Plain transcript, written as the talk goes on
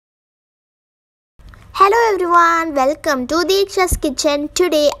Hello everyone, welcome to Diksha's Kitchen.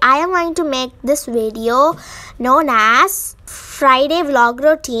 Today I am going to make this video known as Friday Vlog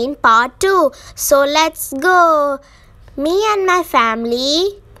Routine Part 2. So let's go. Me and my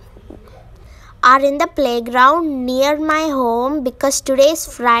family are in the playground near my home because today is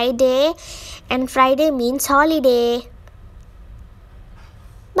Friday and Friday means holiday.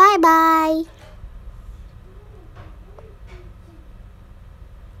 Bye bye.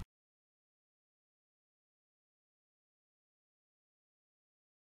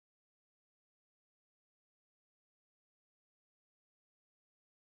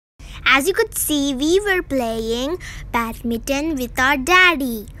 As you could see, we were playing badminton with our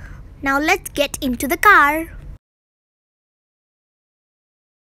daddy. Now let's get into the car.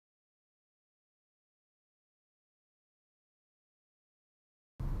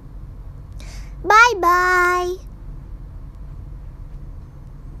 Bye bye.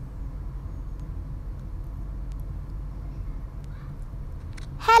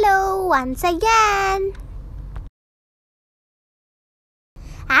 Hello once again.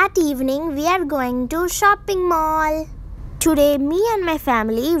 At evening, we are going to shopping mall. Today, me and my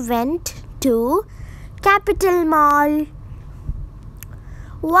family went to Capital Mall.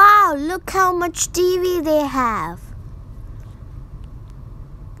 Wow, look how much TV they have.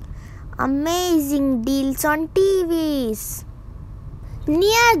 Amazing deals on TVs.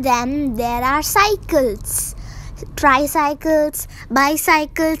 Near them, there are cycles, tricycles,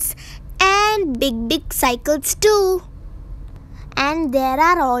 bicycles, and big cycles too. And there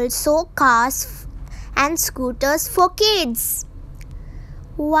are also cars and scooters for kids.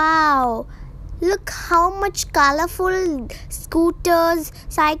 Wow! Look how much colorful scooters,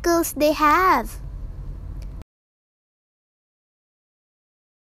 cycles they have.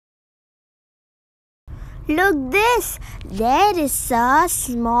 Look this! There is a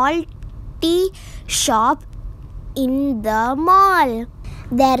small tea shop in the mall.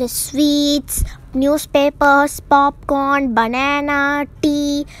 There is sweets, newspapers, popcorn, banana,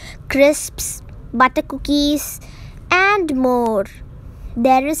 tea, crisps, butter cookies, and more.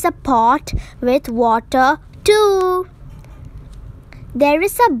 There is a pot with water too. There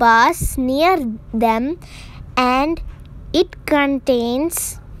is a bus near them and it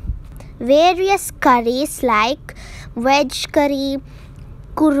contains various curries like veg curry,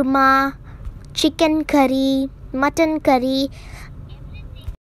 kurma, chicken curry, mutton curry.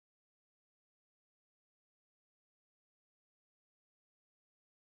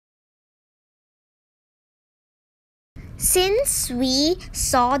 Since we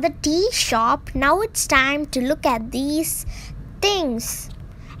saw the tea shop, now it's time to look at these things.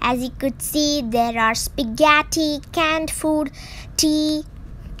 As you could see, there are spaghetti, canned food, tea,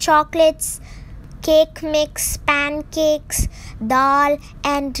 chocolates, cake mix, pancakes, dal,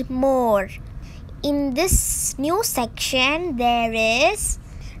 and more. In this new section, there is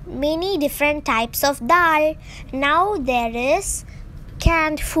many different types of dal. Now there is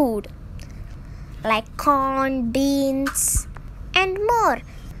canned food like corn, beans, and more.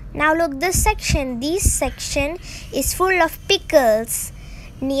 Now look this section. This section is full of pickles.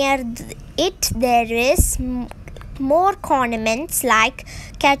 Near it there is more condiments like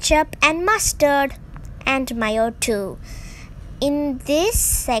ketchup and mustard and mayo too. In this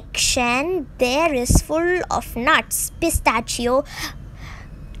section there is full of nuts, pistachio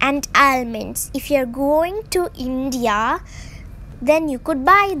and almonds. If you're going to India, then you could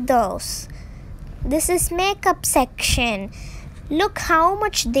buy those. This is makeup section. Look how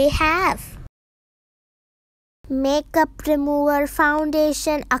much they have. Makeup remover,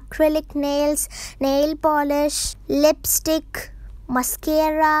 foundation, acrylic nails, nail polish, lipstick,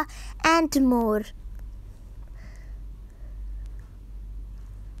 mascara, and more.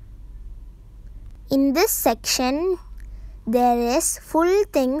 In this section, there is full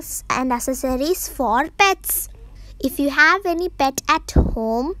things and accessories for pets. If you have any pet at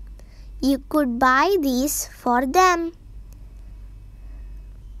home, you could buy these for them.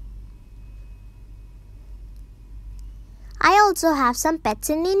 I also have some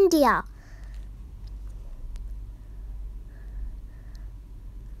pets in India.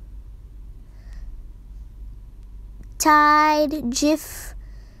 Tide, Jif,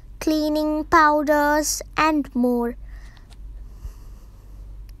 cleaning powders, and more.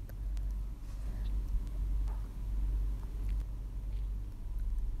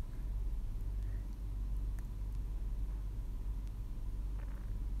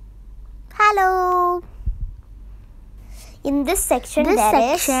 Hello. In this section,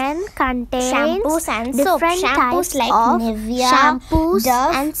 contains shampoos and soaps. Shampoos like Nivea, shampoos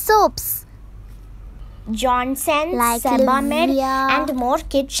and soaps. Johnson, like Sebamed, and more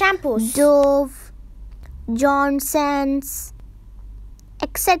kid shampoos. Dove, Johnson's,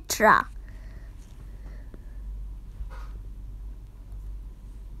 etc.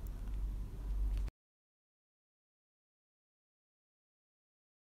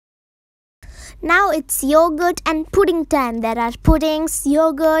 Now it's yogurt and pudding time. There are puddings,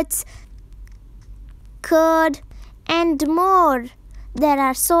 yogurts, curd, and more. There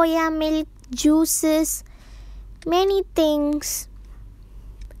are soya milk, juices, many things.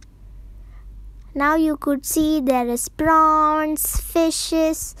 Now you could see there is prawns,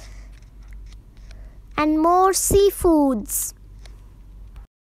 fishes, and more seafoods.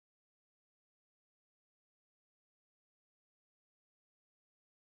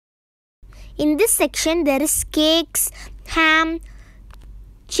 In this section there is cakes, ham,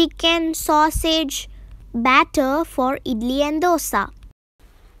 chicken, sausage, batter for idli and dosa.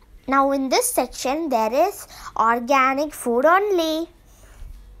 Now in this section there is organic food only.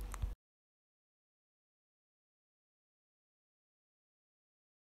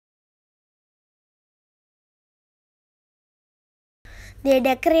 They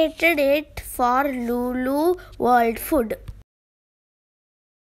decorated it for LuLu World Food.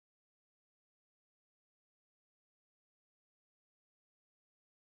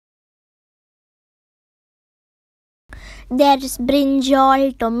 There is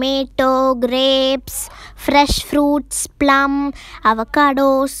brinjal, tomato, grapes, fresh fruits, plum,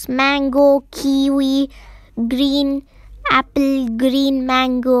 avocados, mango, kiwi, green apple, green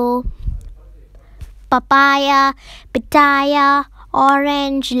mango, papaya, pitaya,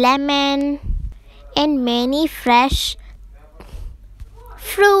 orange, lemon, and many fresh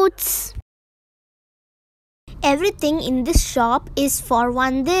fruits. Everything in this shop is for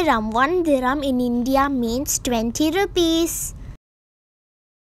 1 dirham. 1 dirham in India means 20 rupees.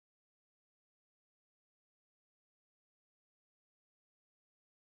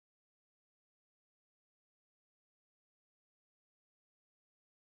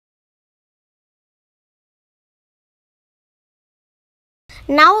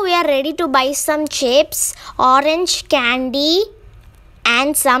 Now we are ready to buy some chips, orange candy,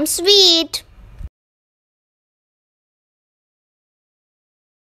 and some sweet.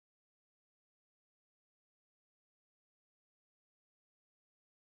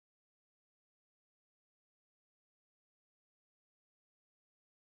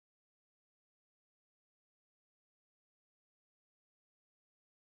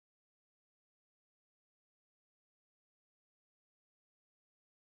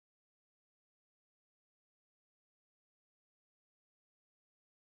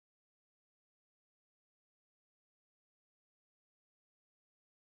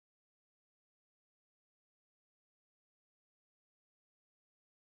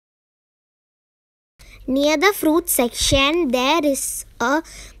 Near the fruit section, there is a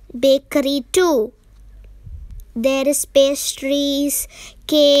bakery too. There is pastries,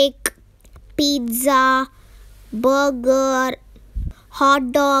 cake, pizza, burger,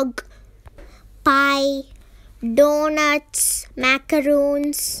 hot dog, pie, donuts,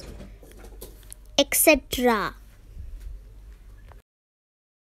 macaroons, etc.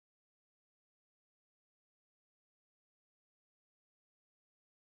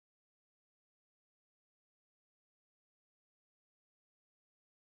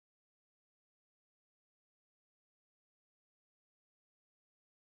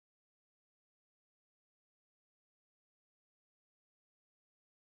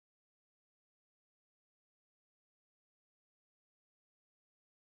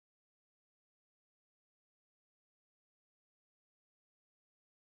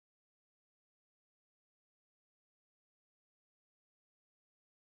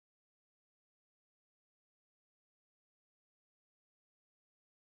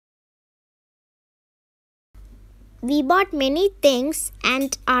 We bought many things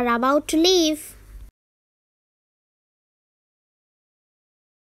and are about to leave.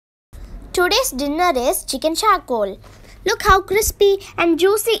 Today's dinner is chicken charcoal. Look how crispy and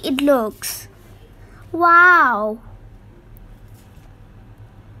juicy it looks. Wow!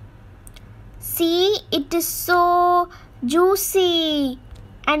 See, it is so juicy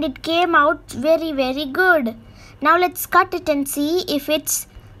and it came out very good. Now let's cut it and see if it's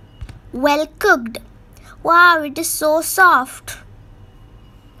well cooked. Wow, it is so soft.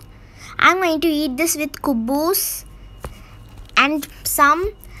 I'm going to eat this with kubus and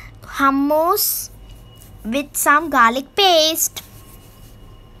some hummus with some garlic paste,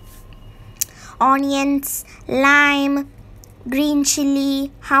 onions, lime, green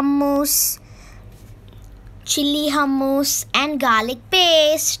chili, hummus, chili hummus and garlic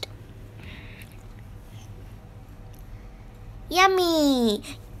paste. Yummy!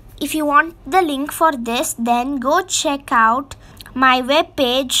 If you want the link for this, then go check out my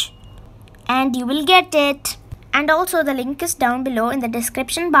webpage and you will get it. And also the link is down below in the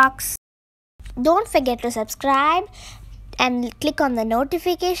description box. Don't forget to subscribe and click on the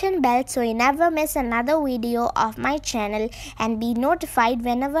notification bell so you never miss another video of my channel and be notified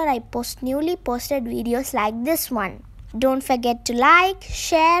whenever I post newly posted videos like this one. Don't forget to like,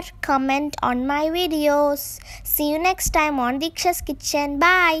 share, comment on my videos. See you next time on Diksha's Kitchen.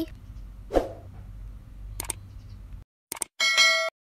 Bye.